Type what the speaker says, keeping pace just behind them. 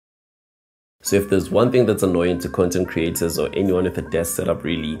So if there's one thing that's annoying to content creators or anyone with a desk setup,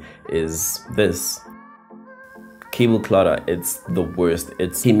 really, is this cable clutter. It's the worst.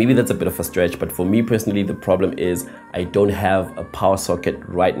 Maybe that's a bit of a stretch, but for me personally, the problem is I don't have a power socket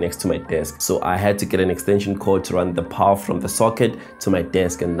right next to my desk. So I had to get an extension cord to run the power from the socket to my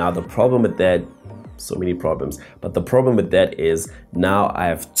desk. And now the problem with that, so many problems, but the problem with that is now I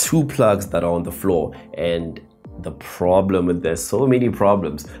have two plugs that are on the floor, and the problem with there's so many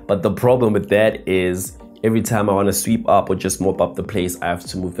problems, but the problem with that is every time I want to sweep up or just mop up the place, I have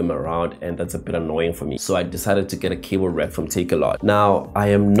to move them around, and that's a bit annoying for me. So I decided to get a cable rack from Takealot. Now, I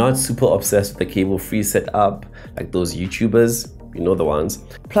am not super obsessed with the cable-free setup like those YouTubers, you know the ones.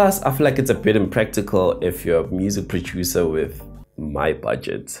 Plus, I feel like it's a bit impractical if you're a music producer with my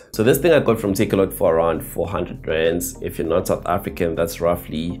budget. So this thing I got from Takealot for around 400 rands. If you're not South African, that's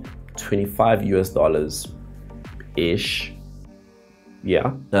roughly 25 US dollars ish.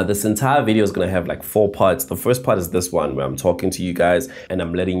 Yeah. Now this entire video is gonna have like 4 parts. The first part is this one where I'm talking to you guys and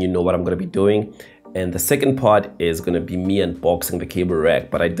I'm letting you know what I'm gonna be doing. And the second part is gonna be me unboxing the cable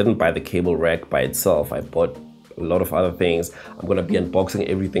rack, but I didn't buy the cable rack by itself. I bought a lot of other things. I'm gonna be unboxing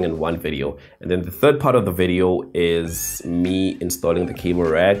everything in one video. And then the third part of the video is me installing the cable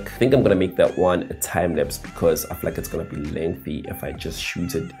rack. I think I'm gonna make that one a time lapse because I feel like it's gonna be lengthy if I just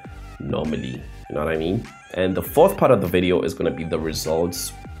shoot it normally, you know what I mean? And the fourth part of the video is going to be the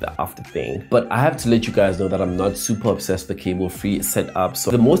results, the after thing. But I have to let you guys know that I'm not super obsessed with the cable-free setup.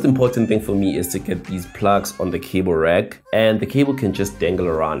 So the most important thing for me is to get these plugs on the cable rack, and the cable can just dangle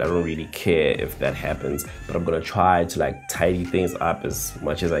around. I don't really care if that happens, but I'm going to try to like tidy things up as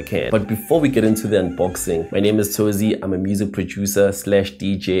much as I can. But before we get into the unboxing, my name is Tozy. I'm a music producer slash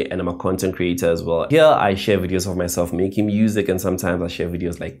DJ, and I'm a content creator as well. Here I share videos of myself making music, and sometimes I share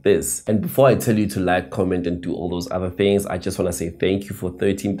videos like this. And before I tell you to like, comment, and do all those other things, I just want to say thank you for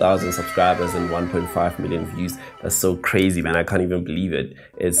 13,000 subscribers and 1.5 million views. That's so crazy, man. I can't even believe it.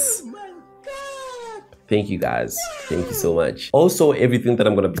 Thank you guys. Thank you so much. Also, everything that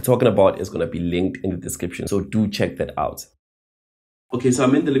I'm going to be talking about is going to be linked in the description, so do check that out. Okay, so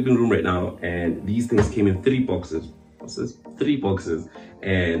I'm in the living room right now, and these things came in 3 boxes. What's this? 3 boxes,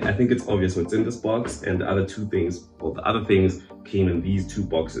 and I think it's obvious what's in this box, and the other 2 things, or the other things, came in these 2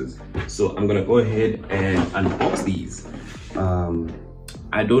 boxes. So I'm gonna go ahead and unbox these.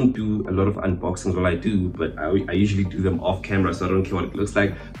 I don't do a lot of unboxings. Well, I do, but I usually do them off camera, so I don't care what it looks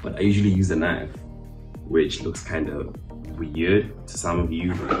like. But I usually use a knife, which looks kind of weird to some of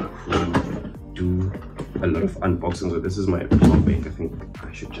you who do a lot of unboxings. So this is my power bank. I think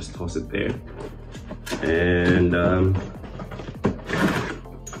I should just toss it there. And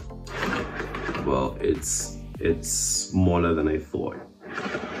well, it's smaller than I thought.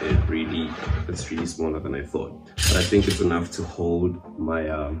 It's really smaller than I thought, but I think it's enough to hold my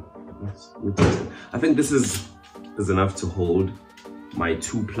I think this is enough to hold my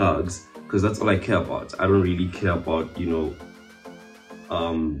 2 plugs, because that's all I care about. I don't really care about, you know,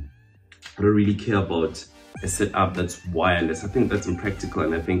 I don't really care about a setup that's wireless. I think that's impractical,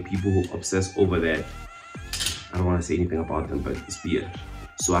 and I think people who obsess over that, I don't want to say anything about them, but it's weird.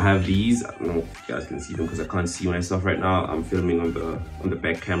 So I have these. I don't know if you guys can see them because I can't see myself right now. I'm filming on the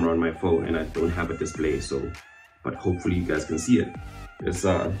back camera on my phone, and I don't have a display. So, but hopefully you guys can see it. It's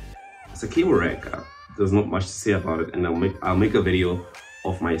a cable rack. There's not much to say about it, and I'll make a video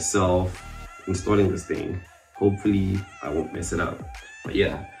of myself installing this thing. Hopefully I won't mess it up. But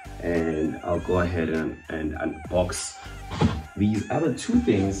yeah, and I'll go ahead and unbox these other 2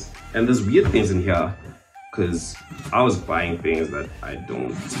 things. And there's weird things in here, because I was buying things that I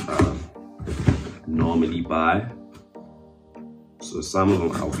don't normally buy. So some of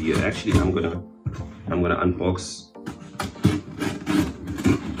them are weird. Actually, I'm gonna unbox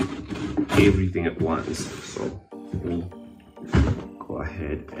everything at once. So let me go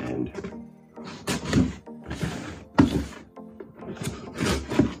ahead and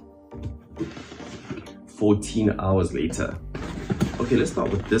 "14 hours later." Okay, let's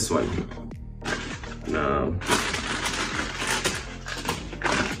start with this one. Now,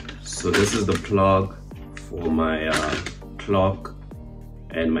 so this is the plug for my clock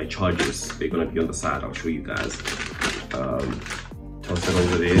and my chargers. They're gonna be on the side. I'll show you guys. Toss it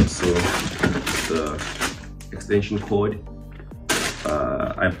over there. So the extension cord.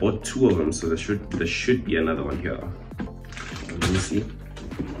 I bought 2 of them, so there should be another one here. Let me see.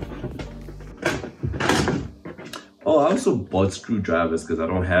 Oh, I also bought screwdrivers because I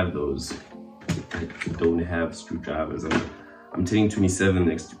don't have those. I don't have screwdrivers. I'm turning 27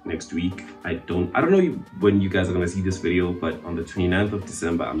 next week. I don't know when you guys are gonna see this video, but on the 29th of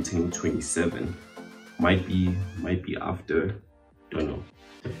December, I'm turning 27. Might be after, don't know.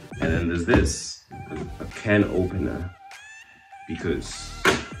 And And then there's this, a can opener, because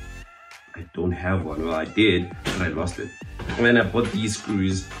I don't have one. Well, I did, but I lost it. And then I bought these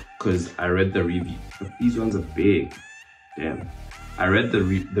screws because I read the review. But these ones are big. Damn. I read the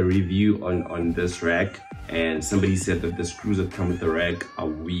review on this rack, and somebody said that the screws that come with the rack are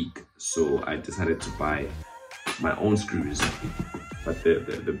weak. So I decided to buy my own screws, but they're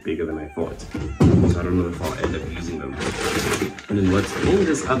bigger than I thought. So I don't know if I'll end up using them. And then what's in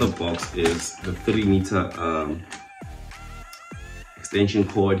this other box is the 3-meter extension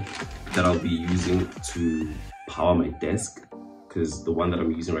cord that I'll be using to power my desk, because the one that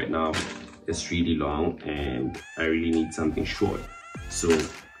I'm using right now is really long and I really need something short. So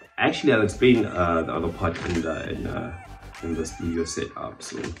actually I'll explain the other part in the studio setup,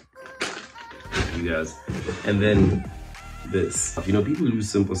 so you guys. And then this, you know, people lose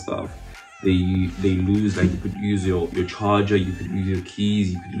simple stuff. They lose, like, you could use your charger, you could lose your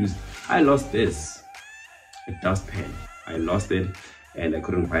keys, you could lose. I lost this, a dustpan. I lost it and I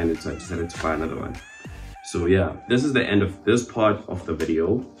couldn't find it, so I decided to buy another one. So yeah, this is the end of this part of the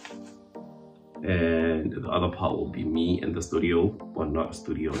video, and the other part will be me in the studio, or not a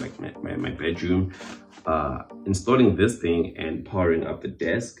studio, like my bedroom, installing this thing and powering up the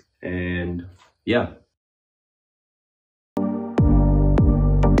desk. And yeah.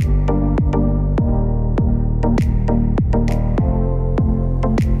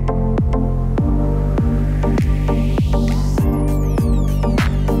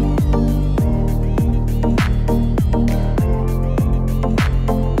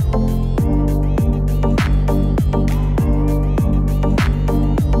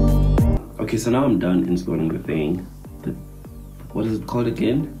 Okay, so now I'm done installing the thing. What is it called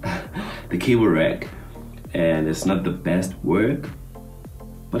again? The cable rack. And it's not the best work,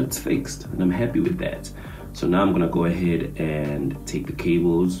 but it's fixed and I'm happy with that. So now I'm gonna go ahead and take the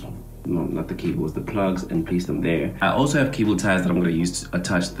cables, no, not the cables, the plugs, and place them there. I also have cable ties that I'm gonna use to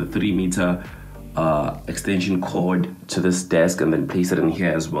attach the 3-meter extension cord to this desk, and then place it in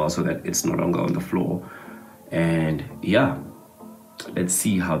here as well so that it's no longer on the floor. And yeah, let's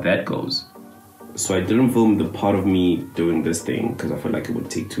see how that goes. So I didn't film the part of me doing this thing because I felt like it would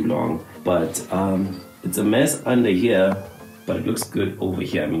take too long, but it's a mess under here, but it looks good over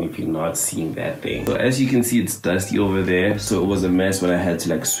here. I mean, if you're not seeing that thing. So as you can see, it's dusty over there, so it was a mess when I had to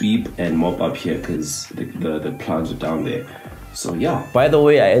like sweep and mop up here because the plugs are down there. So yeah. By the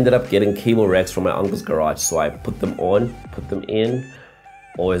way, I ended up getting cable racks from my uncle's garage, so I put them on, put them in,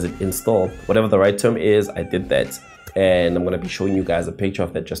 or is it installed? Whatever the right term is, I did that, and I'm gonna be showing you guys a picture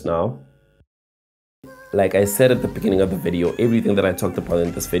of that just now. Like I said at the beginning of the video, everything that I talked about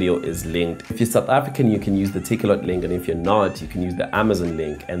in this video is linked. If you're South African, you can use the Takealot link, and if you're not, you can use the Amazon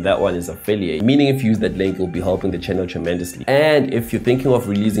link, and that one is affiliate. Meaning if you use that link, you'll be helping the channel tremendously. And if you're thinking of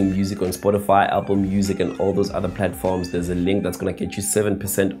releasing music on Spotify, Apple Music, and all those other platforms, there's a link that's gonna get you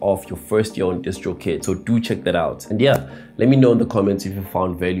 7% off your first year on DistroKid. So do check that out. And yeah, let me know in the comments if you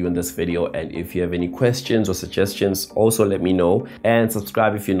found value in this video, and if you have any questions or suggestions, also let me know, and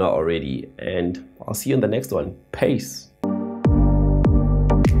subscribe if you're not already. And I'll see you in the next one. Peace.